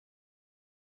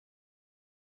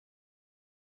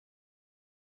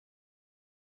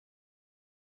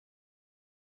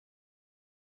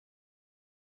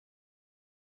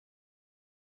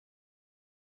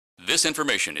This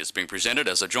information is being presented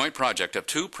as a joint project of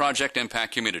two project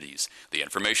impact communities. The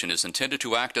information is intended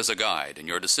to act as a guide in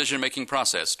your decision-making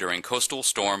process during coastal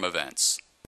storm events.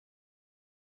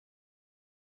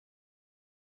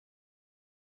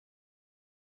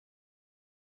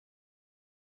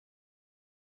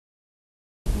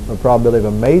 The probability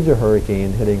of a major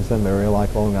hurricane hitting some area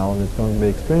like Long Island is going to be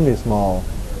extremely small,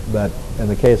 but in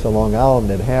the case of Long Island,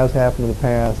 it has happened in the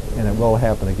past and it will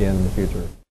happen again in the future.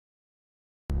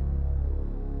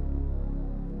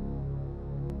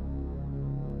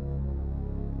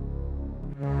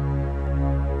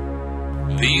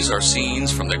 These are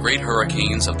scenes from the great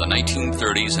hurricanes of the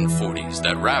 1930s and 40s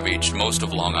that ravaged most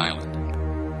of Long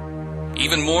Island.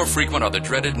 Even more frequent are the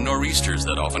dreaded nor'easters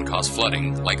that often cause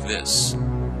flooding like this.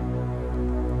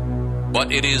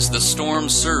 But it is the storm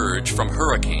surge from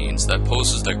hurricanes that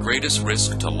poses the greatest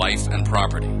risk to life and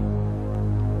property.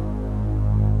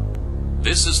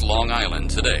 This is Long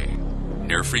Island today,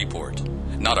 near Freeport,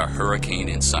 not a hurricane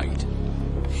in sight.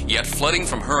 Yet flooding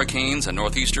from hurricanes and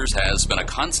nor'easters has been a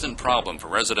constant problem for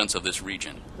residents of this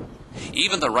region.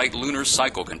 Even the right lunar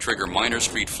cycle can trigger minor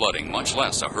street flooding, much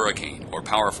less a hurricane or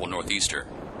powerful nor'easter.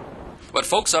 But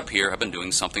folks up here have been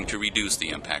doing something to reduce the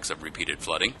impacts of repeated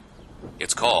flooding.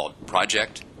 It's called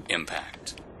Project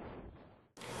Impact.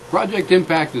 Project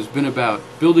Impact has been about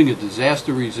building a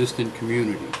disaster-resistant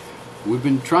community. We've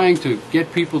been trying to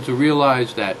get people to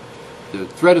realize that the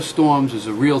threat of storms is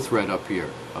a real threat up here.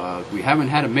 We haven't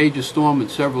had a major storm in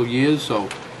several years, so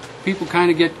people kind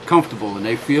of get comfortable and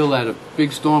they feel that a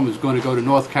big storm is going to go to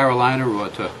North Carolina or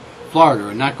to Florida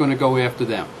and not going to go after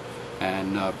them.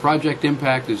 And Project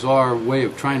Impact is our way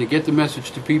of trying to get the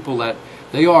message to people that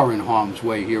they are in harm's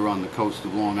way here on the coast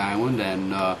of Long Island,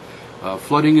 and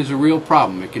flooding is a real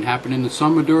problem. It can happen in the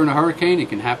summer during a hurricane, it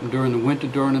can happen during the winter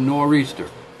during a nor'easter.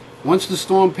 Once the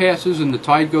storm passes and the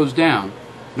tide goes down,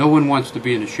 no one wants to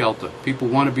be in a shelter. People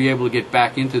want to be able to get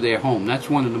back into their home. That's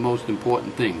one of the most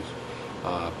important things,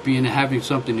 having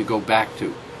something to go back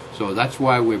to. So that's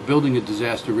why we're building a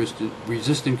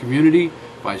disaster-resistant community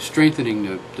by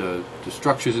strengthening the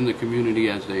structures in the community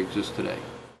as they exist today.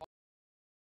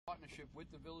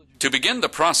 To begin the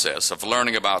process of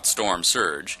learning about storm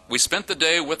surge, we spent the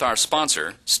day with our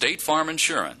sponsor, State Farm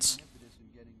Insurance.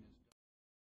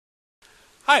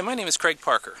 Hi, my name is Craig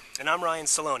Parker. And I'm Ryan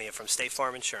Salonia from State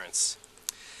Farm Insurance.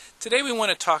 Today we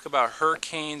want to talk about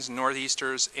hurricanes,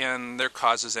 nor'easters, and their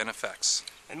causes and effects.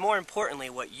 And more importantly,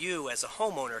 what you as a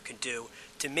homeowner can do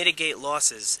to mitigate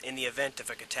losses in the event of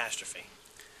a catastrophe.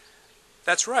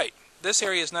 That's right. This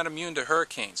area is not immune to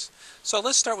hurricanes. So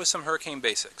let's start with some hurricane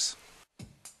basics.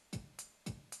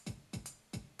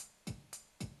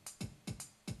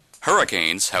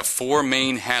 Hurricanes have four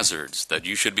main hazards that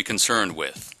you should be concerned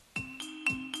with.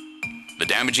 The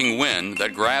damaging wind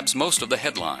that grabs most of the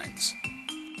headlines.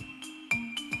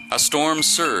 A storm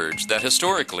surge that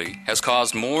historically has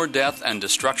caused more death and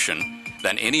destruction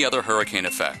than any other hurricane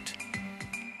effect.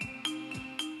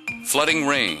 Flooding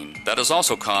rain that has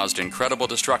also caused incredible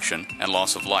destruction and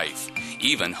loss of life,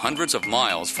 even hundreds of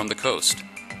miles from the coast.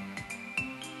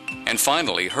 And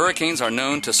finally, hurricanes are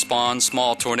known to spawn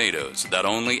small tornadoes that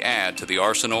only add to the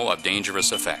arsenal of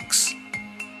dangerous effects.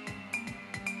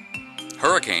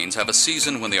 Hurricanes have a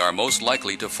season when they are most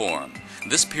likely to form.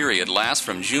 This period lasts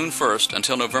from June 1st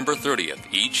until November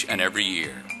 30th each and every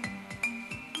year.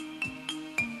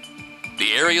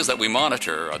 The areas that we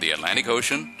monitor are the Atlantic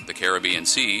Ocean, the Caribbean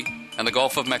Sea, and the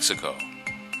Gulf of Mexico.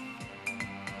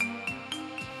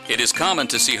 It is common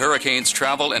to see hurricanes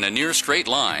travel in a near straight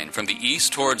line from the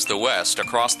east towards the west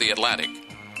across the Atlantic.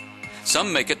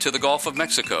 Some make it to the Gulf of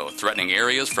Mexico, threatening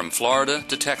areas from Florida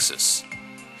to Texas.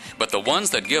 But the ones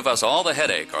that give us all the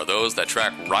headache are those that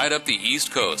track right up the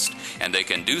East Coast, and they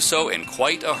can do so in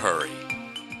quite a hurry.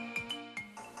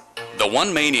 The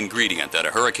one main ingredient that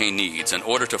a hurricane needs in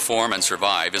order to form and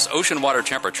survive is ocean water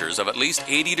temperatures of at least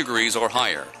 80 degrees or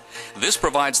higher. This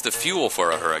provides the fuel for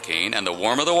a hurricane, and the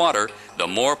warmer the water, the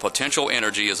more potential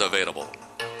energy is available.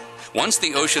 Once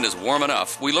the ocean is warm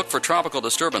enough, we look for tropical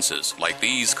disturbances, like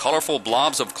these colorful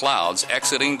blobs of clouds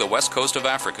exiting the west coast of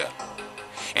Africa.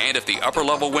 And if the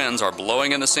upper-level winds are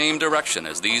blowing in the same direction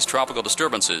as these tropical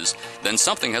disturbances, then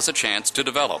something has a chance to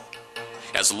develop.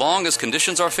 As long as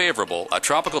conditions are favorable, a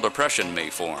tropical depression may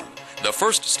form, the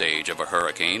first stage of a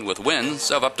hurricane with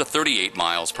winds of up to 38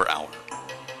 miles per hour.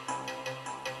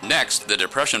 Next, the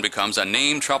depression becomes a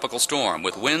named tropical storm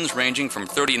with winds ranging from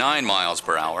 39 miles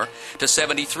per hour to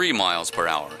 73 miles per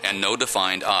hour and no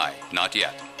defined eye, not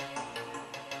yet.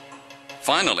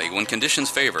 Finally, when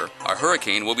conditions favor, a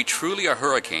hurricane will be truly a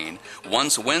hurricane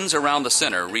once winds around the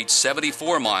center reach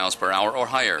 74 miles per hour or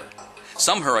higher.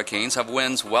 Some hurricanes have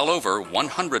winds well over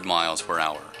 100 miles per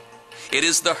hour. It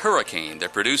is the hurricane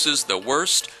that produces the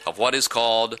worst of what is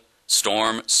called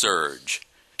storm surge.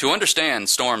 To understand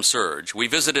storm surge, we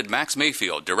visited Max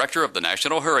Mayfield, director of the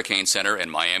National Hurricane Center in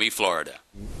Miami, Florida.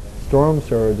 Storm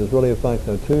surge is really a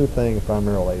function of two things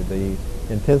primarily, the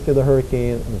intensity of the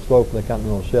hurricane and the slope of the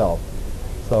continental shelf.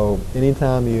 So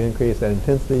anytime you increase that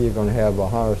intensity, you're going to have a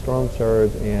higher storm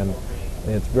surge, and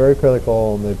it's very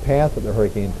critical on the path that the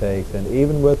hurricane takes. And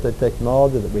even with the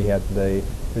technology that we have today,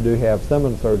 we do have some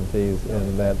uncertainties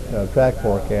in that track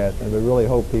forecast, and we really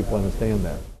hope people understand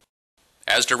that.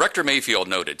 As Director Mayfield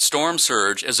noted, storm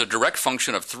surge is a direct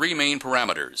function of three main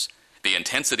parameters: the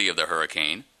intensity of the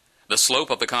hurricane, the slope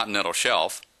of the continental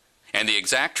shelf, and the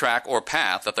exact track or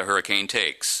path that the hurricane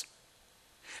takes.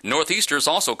 Northeasters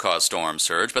also cause storm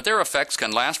surge, but their effects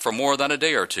can last for more than a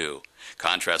day or two.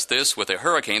 Contrast this with a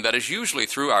hurricane that is usually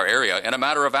through our area in a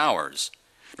matter of hours.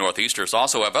 Northeasters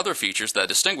also have other features that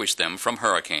distinguish them from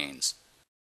hurricanes.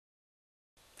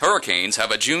 Hurricanes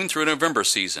have a June through November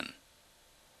season,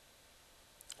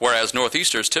 whereas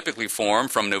northeasters typically form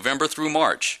from November through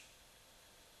March.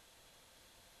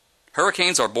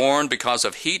 Hurricanes are born because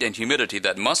of heat and humidity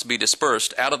that must be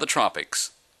dispersed out of the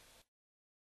tropics.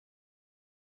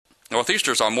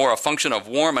 Northeasters are more a function of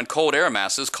warm and cold air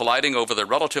masses colliding over the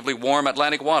relatively warm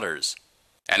Atlantic waters.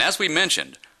 And as we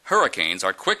mentioned, hurricanes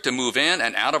are quick to move in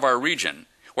and out of our region,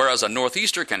 whereas a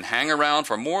northeaster can hang around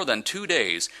for more than 2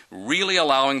 days, really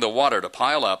allowing the water to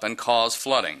pile up and cause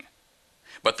flooding.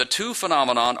 But the two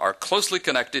phenomena are closely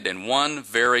connected in one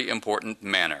very important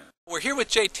manner. We're here with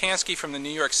Jay Tansky from the New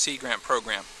York Sea Grant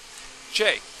Program.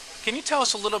 Jay, can you tell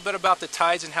us a little bit about the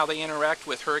tides and how they interact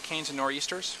with hurricanes and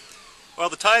nor'easters? Well,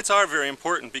 the tides are very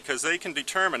important because they can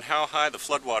determine how high the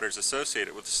floodwaters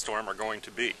associated with the storm are going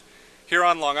to be. Here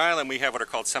on Long Island we have what are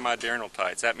called semi-diurnal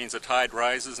tides. That means the tide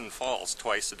rises and falls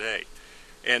twice a day.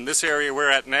 In this area we're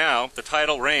at now, the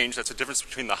tidal range, that's the difference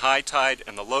between the high tide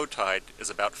and the low tide, is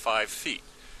about 5 feet.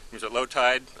 It means at low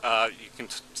tide you can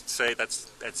say that's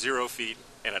at 0 feet,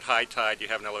 and at high tide you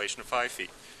have an elevation of 5 feet.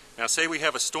 Now say we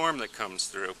have a storm that comes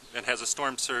through and has a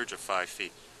storm surge of 5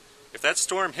 feet. If that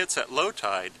storm hits at low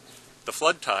tide, the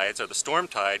flood tides, or the storm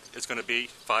tide, is going to be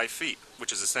 5 feet,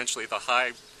 which is essentially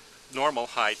the normal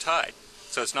high tide.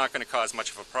 So it's not going to cause much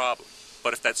of a problem.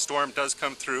 But if that storm does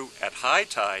come through at high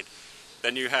tide,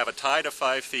 then you have a tide of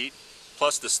 5 feet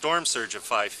plus the storm surge of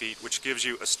 5 feet, which gives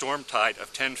you a storm tide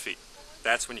of 10 feet.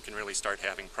 That's when you can really start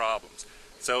having problems.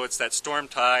 So it's that storm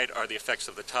tide, or the effects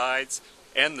of the tides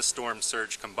and the storm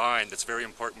surge combined, that's very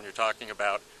important when you're talking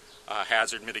about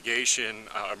hazard mitigation,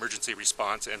 emergency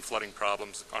response, and flooding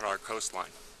problems on our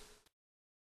coastline.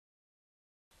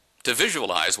 To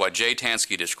visualize what Jay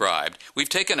Tansky described, we've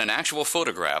taken an actual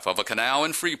photograph of a canal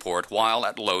in Freeport while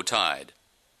at low tide.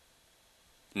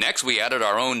 Next, we added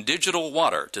our own digital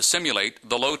water to simulate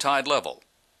the low tide level.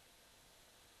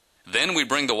 Then we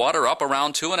bring the water up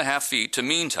around 2.5 feet to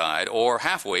mean tide, or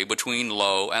halfway between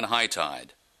low and high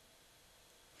tide.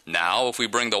 Now, if we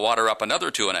bring the water up another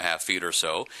 2.5 feet or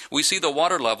so, we see the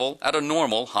water level at a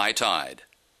normal high tide.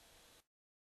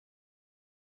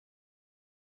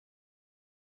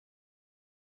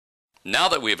 Now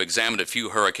that we have examined a few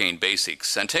hurricane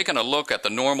basics and taken a look at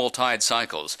the normal tide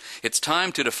cycles, it's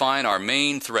time to define our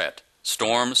main threat,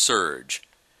 storm surge.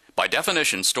 By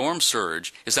definition, storm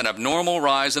surge is an abnormal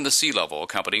rise in the sea level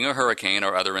accompanying a hurricane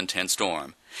or other intense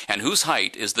storm, and whose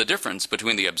height is the difference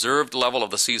between the observed level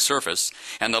of the sea surface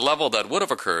and the level that would have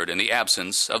occurred in the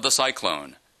absence of the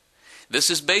cyclone. This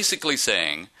is basically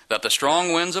saying that the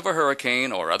strong winds of a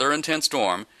hurricane or other intense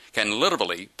storm can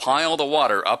literally pile the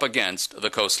water up against the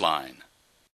coastline.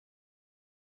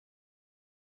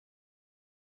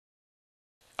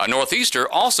 A northeaster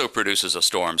also produces a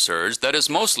storm surge that is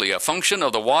mostly a function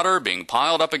of the water being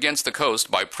piled up against the coast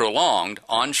by prolonged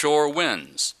onshore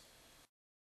winds.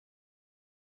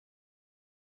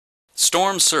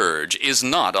 Storm surge is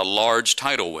not a large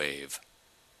tidal wave.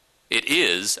 It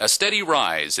is a steady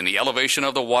rise in the elevation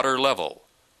of the water level.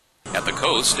 At the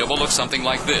coast, it will look something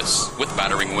like this, with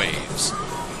battering waves.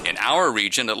 In our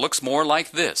region, it looks more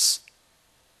like this.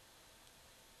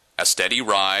 A steady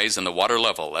rise in the water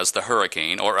level as the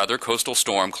hurricane or other coastal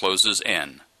storm closes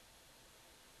in.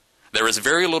 There is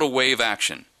very little wave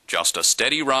action, just a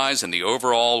steady rise in the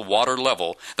overall water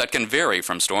level that can vary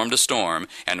from storm to storm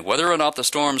and whether or not the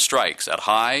storm strikes at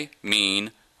high,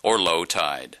 mean, or low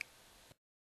tide.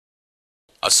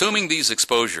 Assuming these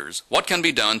exposures, what can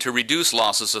be done to reduce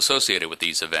losses associated with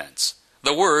these events?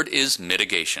 The word is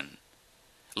mitigation.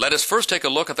 Let us first take a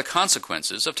look at the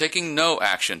consequences of taking no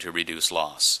action to reduce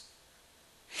loss.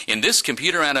 In this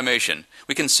computer animation,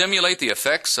 we can simulate the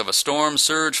effects of a storm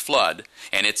surge flood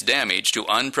and its damage to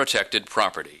unprotected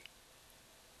property.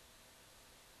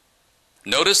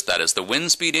 Notice that as the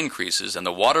wind speed increases and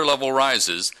the water level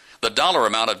rises, the dollar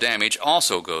amount of damage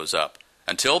also goes up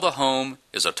until the home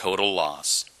is a total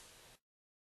loss.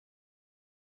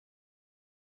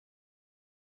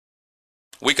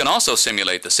 We can also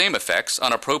simulate the same effects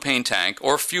on a propane tank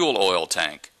or fuel oil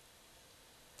tank.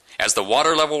 As the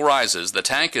water level rises, the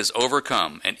tank is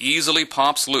overcome and easily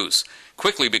pops loose,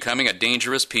 quickly becoming a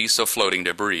dangerous piece of floating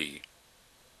debris.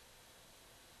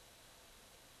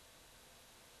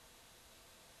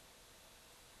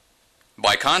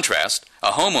 By contrast,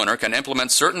 a homeowner can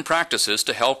implement certain practices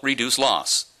to help reduce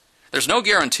loss. There's no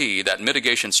guarantee that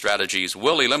mitigation strategies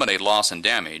will eliminate loss and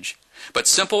damage, but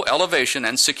simple elevation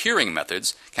and securing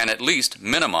methods can at least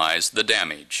minimize the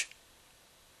damage.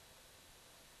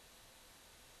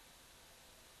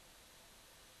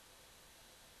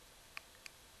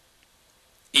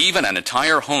 Even an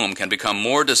entire home can become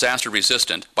more disaster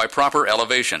resistant by proper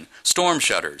elevation, storm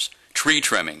shutters, tree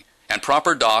trimming, and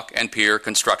proper dock and pier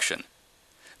construction.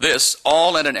 This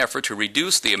all in an effort to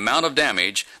reduce the amount of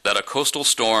damage that a coastal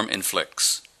storm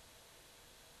inflicts.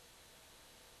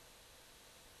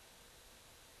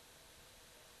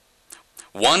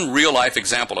 One real-life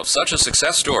example of such a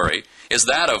success story is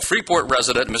that of Freeport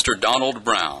resident Mr. Donald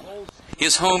Brown.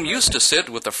 His home used to sit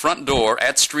with the front door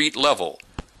at street level,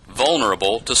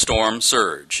 vulnerable to storm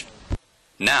surge.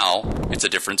 Now, it's a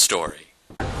different story.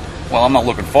 Well, I'm not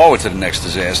looking forward to the next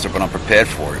disaster, but I'm prepared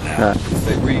for it now.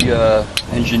 They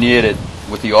re-engineered it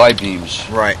with the I-beams.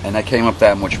 Right. And that came up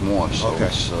that much more, so okay.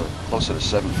 It's closer to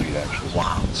 7 feet, actually.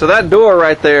 Wow. So that door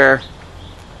right there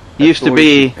used to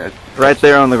be right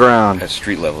there on the ground. At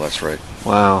street level, that's right.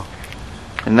 Wow.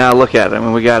 And now look at it. I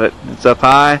mean, we got it. It's up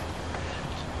high.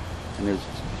 And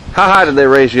how high did they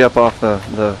raise you up off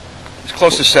the... It's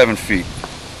close to 7 feet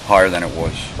higher than it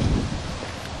was.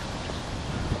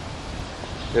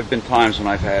 There have been times when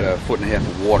I've had 1.5 foot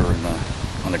of water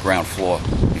on the ground floor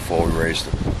before we raised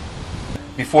it.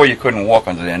 Before you couldn't walk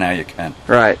under there, now you can.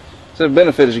 Right. So the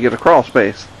benefit is you get a crawl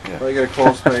space. Yeah. Well, you get a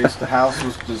crawl space. The house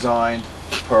was designed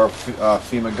per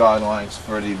FEMA guidelines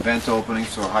for the vent openings,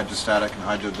 so hydrostatic and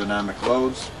hydrodynamic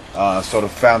loads. So the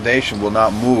foundation will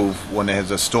not move when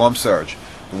there's a storm surge.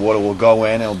 The water will go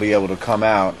in and will be able to come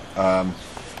out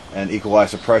and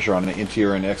equalize the pressure on the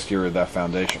interior and exterior of that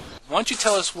foundation. Why don't you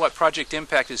tell us what Project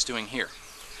Impact is doing here?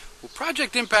 Well,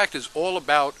 Project Impact is all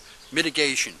about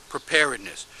mitigation,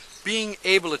 preparedness, being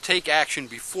able to take action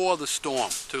before the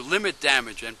storm to limit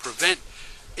damage and prevent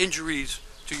injuries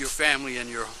to your family and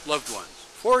your loved ones.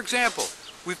 For example,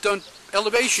 we've done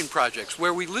elevation projects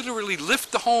where we literally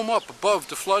lift the home up above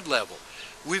the flood level.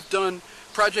 We've done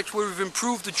projects where we've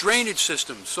improved the drainage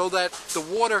system so that the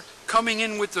water coming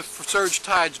in with the surge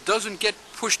tides doesn't get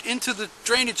pushed into the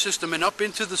drainage system and up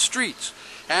into the streets.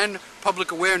 And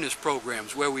public awareness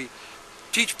programs where we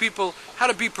teach people how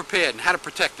to be prepared and how to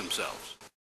protect themselves.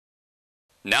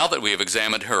 Now that we have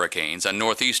examined hurricanes and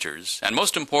northeasters, and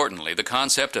most importantly the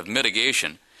concept of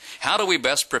mitigation, how do we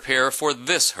best prepare for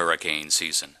this hurricane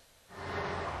season?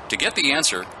 To get the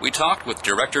answer, we talked with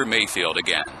Director Mayfield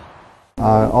again.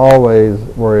 I always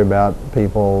worry about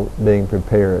people being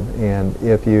prepared, and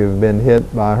if you've been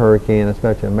hit by a hurricane,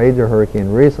 especially a major hurricane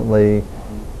recently,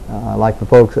 like the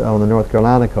folks on the North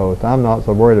Carolina coast, I'm not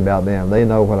so worried about them. They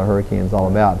know what a hurricane is all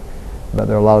about. But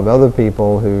there are a lot of other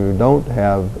people who don't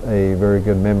have a very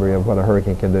good memory of what a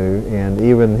hurricane can do, and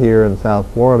even here in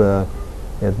South Florida,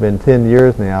 it's been 10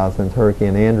 years now since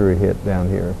Hurricane Andrew hit down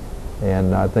here.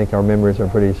 And I think our memories are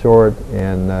pretty short,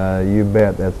 and you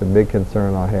bet that's a big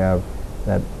concern I have,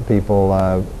 that people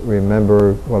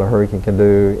remember what a hurricane can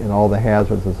do and all the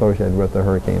hazards associated with the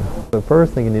hurricane. The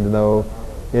first thing you need to know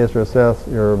is to assess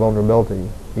your vulnerability.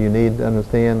 You need to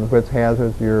understand which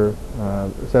hazards you're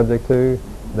subject to.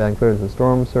 That includes the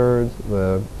storm surge,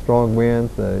 the strong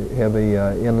winds, the heavy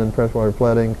inland freshwater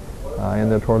flooding,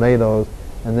 and the tornadoes,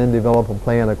 and then develop a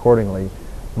plan accordingly.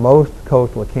 Most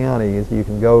coastal counties, you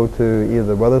can go to either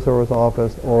the Weather Service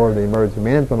office or the Emergency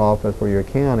Management office for your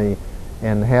county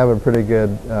and have a pretty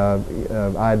good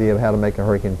idea of how to make a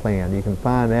hurricane plan. You can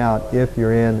find out if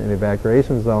you're in an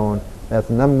evacuation zone. That's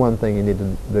the number one thing you need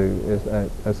to do, is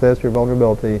assess your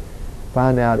vulnerability,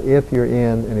 find out if you're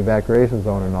in an evacuation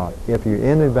zone or not. If you're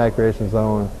in an evacuation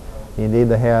zone, you need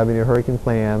to have in your hurricane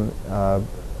plan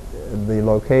the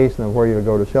location of where you'll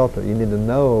go to shelter. You need to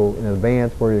know in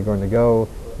advance where you're going to go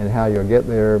and how you'll get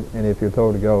there, and if you're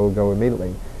told to go, go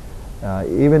immediately.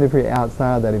 Even if you're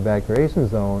outside that evacuation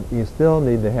zone, you still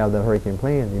need to have that hurricane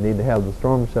plan. You need to have the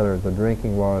storm shelters, the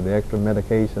drinking water, the extra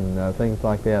medication, things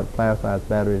like that, flashlights,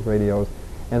 batteries, radios,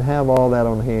 and have all that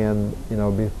on hand,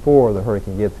 before the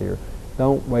hurricane gets here.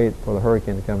 Don't wait for the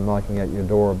hurricane to come knocking at your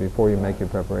door before you make your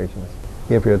preparations.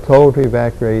 If you're told to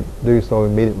evacuate, do so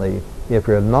immediately. If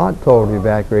you're not told to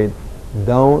evacuate,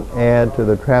 don't add to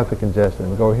the traffic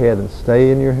congestion. Go ahead and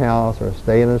stay in your house or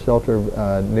stay in a shelter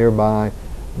nearby.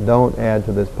 Don't add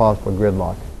to this possible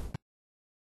gridlock.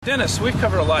 Dennis, we've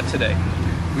covered a lot today.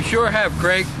 We sure have,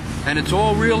 Craig, and it's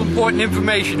all real important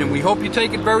information, and we hope you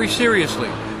take it very seriously.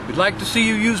 We'd like to see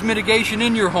you use mitigation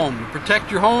in your home to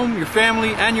protect your home, your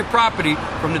family, and your property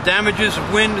from the damages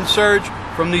of wind and surge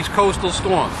from these coastal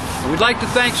storms. And we'd like to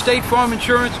thank State Farm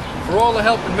Insurance for all the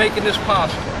help in making this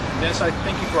possible. Dennis, I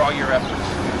thank you for all your efforts.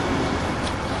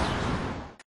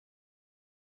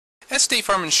 At State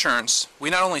Farm Insurance, we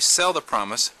not only sell the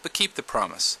promise, but keep the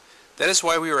promise. That is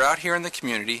why we are out here in the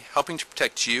community helping to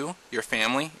protect you, your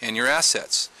family, and your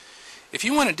assets. If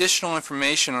you want additional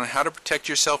information on how to protect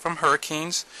yourself from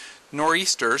hurricanes,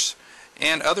 nor'easters,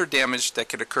 and other damage that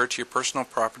could occur to your personal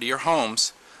property or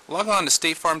homes, log on to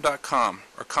statefarm.com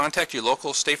or contact your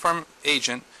local State Farm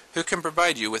agent who can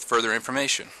provide you with further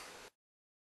information.